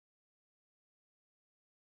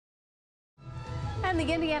And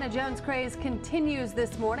the Indiana Jones craze continues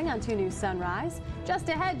this morning on 2 News Sunrise. Just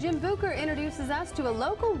ahead, Jim Bucher introduces us to a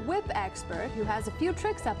local whip expert who has a few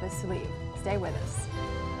tricks up his sleeve. Stay with us.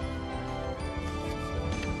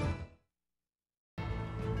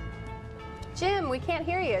 Jim, we can't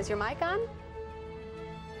hear you. Is your mic on?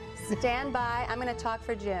 Stand by. I'm going to talk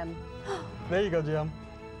for Jim. There you go, Jim.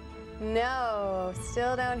 No,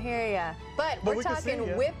 still don't hear you. But we're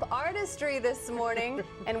talking whip artistry this morning.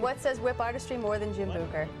 And what says whip artistry more than Jim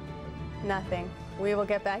Bucher? Nothing. We will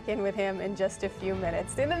get back in with him in just a few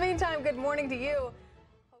minutes. In the meantime, good morning to you.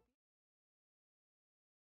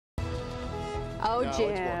 Oh, no,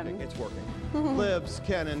 Jim. It's working. Libs,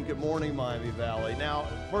 Kenan, good morning, Miami Valley. Now,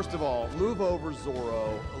 first of all, move over,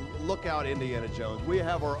 Zorro. Look out, Indiana Jones. We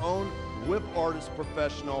have our own whip artist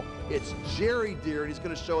professional. It's Gery, and he's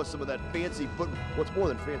going to show us some of that fancy what's more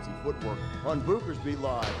than fancy footwork on Booker's Beat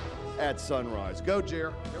Live at sunrise. Go,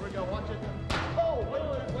 Gery. Here we go. Watch it. Oh,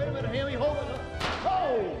 wait a minute, Hammy. Hold it up.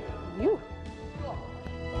 Oh! You.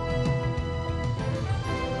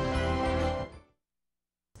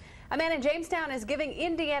 A man in Jamestown is giving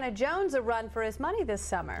Indiana Jones a run for his money this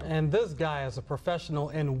summer. And this guy is a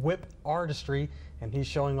professional in whip artistry, and he's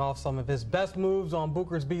showing off some of his best moves on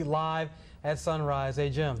Booker's Beat Live at sunrise. Hey,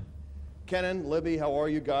 Jim. Kenan, Libby, how are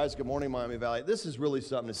you guys? Good morning, Miami Valley. This is really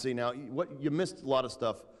something to see. Now, you missed a lot of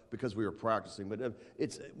stuff because we were practicing, but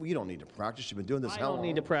you don't need to practice. You've been doing this how long? I don't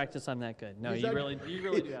need to practice. I'm that good. No, you really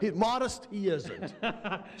do. Modest, he isn't.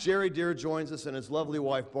 Gery joins us and his lovely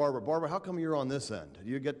wife, Barbara. Barbara, how come you're on this end? Do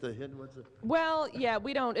you get the hit? Well, yeah,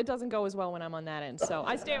 we don't. It doesn't go as well when I'm on that end, so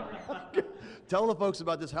I stay over here. Tell the folks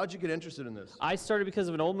about this. How'd you get interested in this? I started because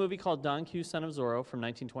of an old movie called Don Q, Son of Zorro from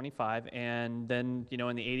 1925, and then, you know,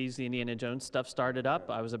 in the 80s, the Indiana Jones stuff started up.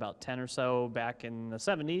 I was about 10 or so back in the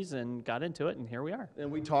 70s and got into it, and here we are.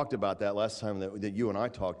 And we talked about that last time that you and I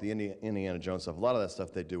talked, the Indiana Jones stuff. A lot of that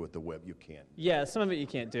stuff they do with the whip, you can't. Yeah, some of it you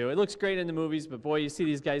can't do. It looks great in the movies, but boy, you see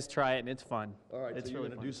these guys try it, and it's fun. All right, it's so you're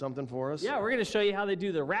really going to do something for us? Yeah, we're going to show you how they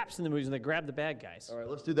do the raps in the movies and they grab the bad guys. All right,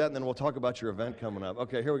 let's do that, and then we'll talk about your event coming up.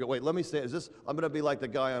 Okay, here we go. Wait, let me say, I'm going to be like the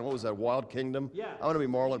guy on, what was that, Wild Kingdom? Yeah. I'm going to be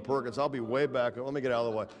Marlon Perkins. I'll be way back. Let me get out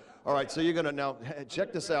of the way. All right, so you're going to, now,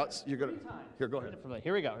 check this out. You're going to, here, go ahead.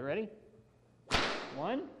 Here we go. You ready?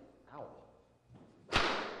 1. Ow.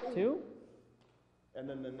 2. And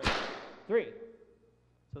then 3.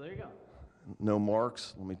 So there you go. No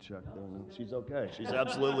marks. Let me check. She's okay. She's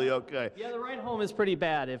absolutely okay. Yeah, the ride home is pretty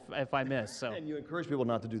bad if I miss. So. And you encourage people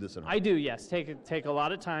not to do this at home. I do, yes. Take a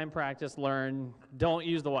lot of time, practice, learn. Don't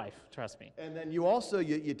use the wife. Trust me. And then you also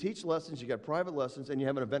you teach lessons. You got private lessons, and you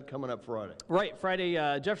have an event coming up Friday. Right, Friday,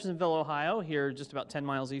 Jeffersonville, Ohio. Here, just about 10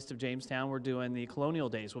 miles east of Jamestown. We're doing the Colonial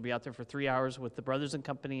Days. We'll be out there for 3 hours with the Brothers and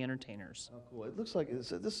Company entertainers. Oh, cool. It looks like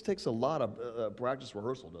this takes a lot of practice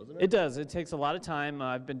rehearsal, doesn't it? It does. It takes a lot of time.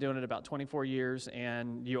 I've been doing it about 24 years,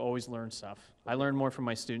 and you always learn stuff. I learn more from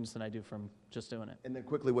my students than I do from just doing it. And then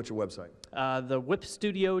quickly, what's your website?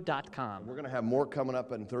 Thewhipstudio.com. We're going to have more coming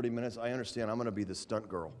up in 30 minutes. I understand I'm going to be the stunt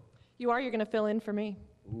girl. You are? You're going to fill in for me?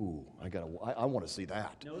 Ooh, I want to see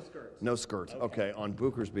that. No skirts. No skirts. Okay, on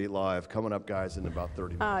Booker's Beat Live, coming up, guys, in about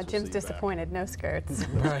 30 minutes. Jim's disappointed. No skirts.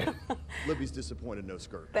 Right. Libby's disappointed. No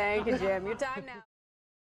skirt. Thank you, Jim. Your time now.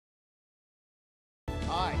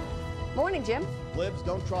 Hi. Morning, Jim. Libs,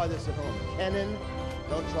 don't try this at home. Kenan,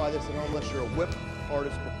 don't try this at home unless you're a whip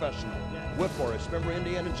artist professional. Yeah. Whip artist. Remember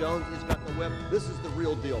Indiana Jones? He's got the whip. This is the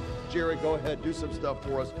real deal. Gery, go ahead, do some stuff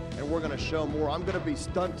for us, and we're going to show more. I'm going to be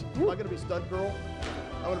stunt. Am I going to be stunt girl?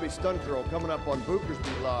 I'm going to be stunt girl coming up on Booker's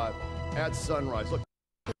Beat Live at sunrise. Look.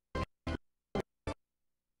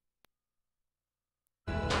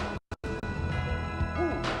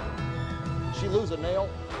 Ooh. She lose a nail?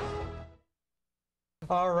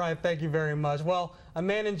 All right, thank you very much. Well, a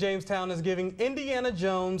man in Jamestown is giving Indiana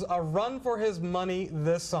Jones a run for his money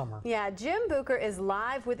this summer. Yeah, Jim Bucher is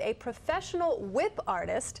live with a professional whip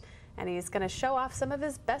artist, and he's going to show off some of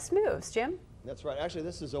his best moves. Jim? That's right. Actually,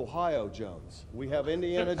 this is Ohio Jones. We have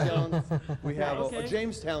Indiana Jones. We have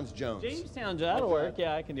Jamestown's Jones. Jamestown, that'll work.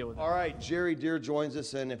 Yeah, I can deal with that. All right, Gery joins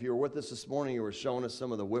us, and if you were with us this morning, you were showing us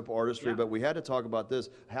some of the whip artistry, but we had to talk about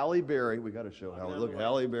this. Halle Berry, we got to show Halle. Look,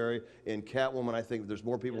 Halle Berry in Catwoman. I think there's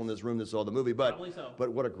more people in this room that saw the movie, but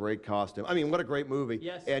what a great costume. I mean, what a great movie.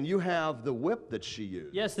 Yes. And you have the whip that she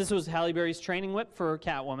used. Yes, this was Halle Berry's training whip for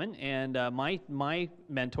Catwoman, and my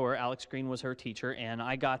mentor, Alex Green, was her teacher, and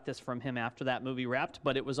I got this from him after that movie wrapped,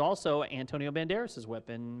 but it was also Antonio Banderas' whip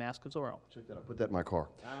in Mask of Zorro. Check that out. Put that in my car.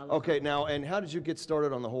 Okay, now, and how did you get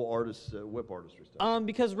started on the whole whip artistry stuff?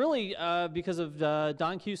 Because of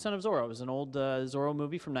Don Q, Son of Zorro. It was an old Zorro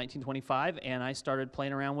movie from 1925, and I started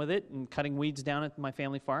playing around with it and cutting weeds down at my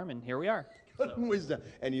family farm, and here we are.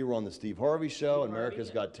 And you were on the Steve Harvey Show, America's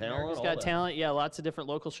Got Talent. America's Got Talent, yeah, lots of different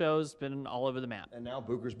local shows, been all over the map. And now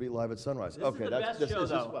Bucher's Beat Live at Sunrise. This is the best show,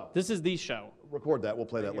 though. This is the show. Record that. We'll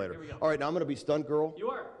play that later. All right, now I'm going to be stunt girl. You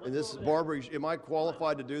are. And this is Barbara. Am I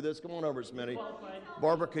qualified to do this? Come on over, Smitty.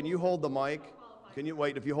 Barbara, can you hold the mic? Can you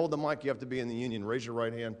wait? If you hold the mic, you have to be in the union. Raise your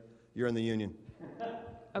right hand. You're in the union.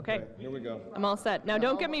 Okay. Here we go. I'm all set. Now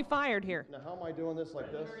don't get me fired here. Now, how am I doing this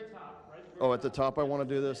like this? Oh, at the top I want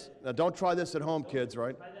to do this? Now, don't try this at home, kids,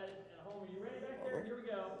 right?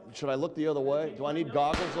 Should I look the other way? Do I need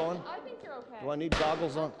goggles on? I think you're okay. Do I need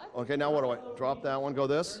goggles on? Okay, now what do I? Drop that one, go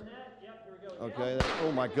this? Okay,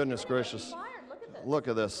 oh my goodness gracious. Look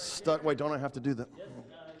at this. Stunt, wait, don't I have to do that?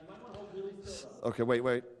 Okay,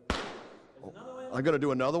 wait. Oh, I got to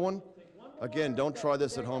do another one? Again, don't try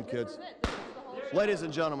this at home, kids. Ladies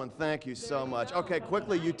and gentlemen, thank you so much. Okay,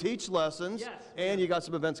 quickly, you teach lessons, and you got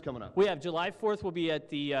some events coming up. We have July 4th, we'll be at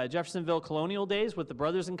the Jeffersonville Colonial Days with the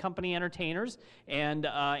Brothers and Company Entertainers, and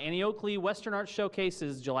Annie Oakley Western Art Showcase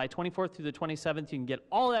is July 24th through the 27th. You can get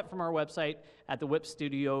all that from our website at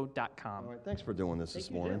thewhipstudio.com. All right, thanks for doing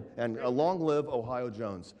this morning. And long live Ohio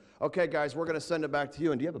Jones. Okay, guys, we're going to send it back to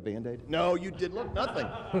you. And do you have a Band-Aid? No, you did. Look, nothing.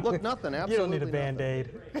 Look, nothing. Absolutely You don't need a nothing.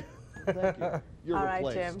 Band-Aid. Thank you. You're All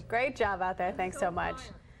replaced. right, Jim. Great job out there. Thanks so much.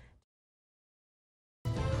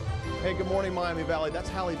 Hey, good morning, Miami Valley. That's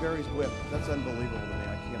Halle Berry's whip. That's unbelievable to me.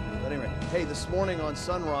 I can't believe it. Anyway, hey, this morning on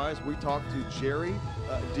Sunrise, we talked to Gery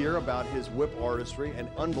about his whip artistry and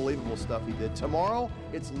unbelievable stuff he did. Tomorrow,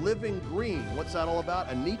 it's Living Green. What's that all about?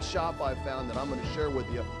 A neat shop I found that I'm going to share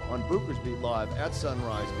with you on Bucher's Beat Live at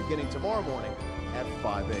Sunrise, beginning tomorrow morning at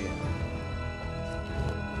 5 a.m.